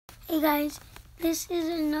Hey guys, this is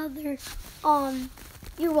another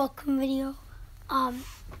you're welcome video.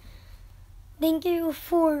 Thank you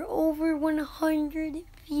for over 100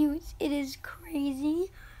 views. It is crazy.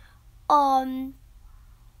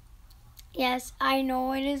 Yes, I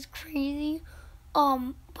know it is crazy.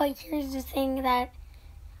 But here's the thing that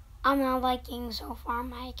I'm not liking so far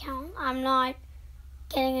on my account. I'm not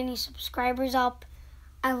getting any subscribers up.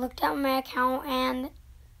 I looked at my account and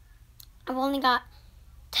I've only got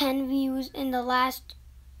 10 views in the last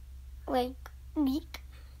week.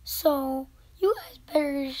 So you guys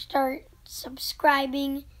better start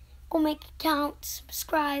subscribing. Go make an account,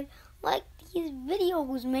 subscribe, like these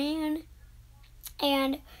videos, man.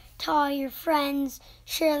 And tell all your friends,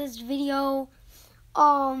 share this video.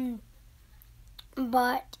 But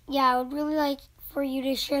yeah, I would really like for you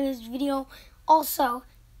to share this video. Also,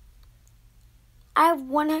 I have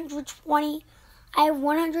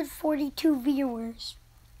 142 viewers.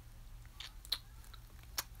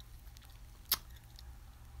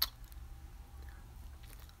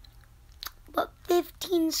 But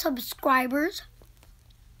 15 subscribers.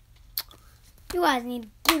 You guys need to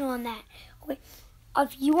get on that. Okay,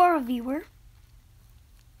 if you are a viewer,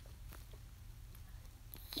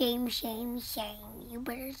 shame, you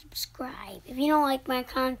better subscribe. If you don't like my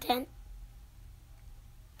content,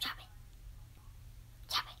 stop it.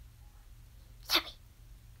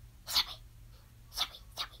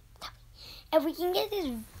 If we can get this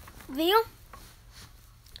video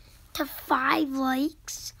to 5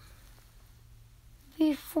 likes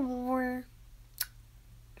before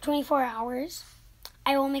 24 hours,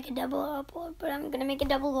 I will make a double upload, but I'm going to make a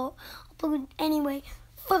double upload anyway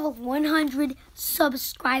for the 100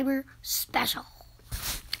 subscriber special.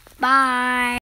 Bye.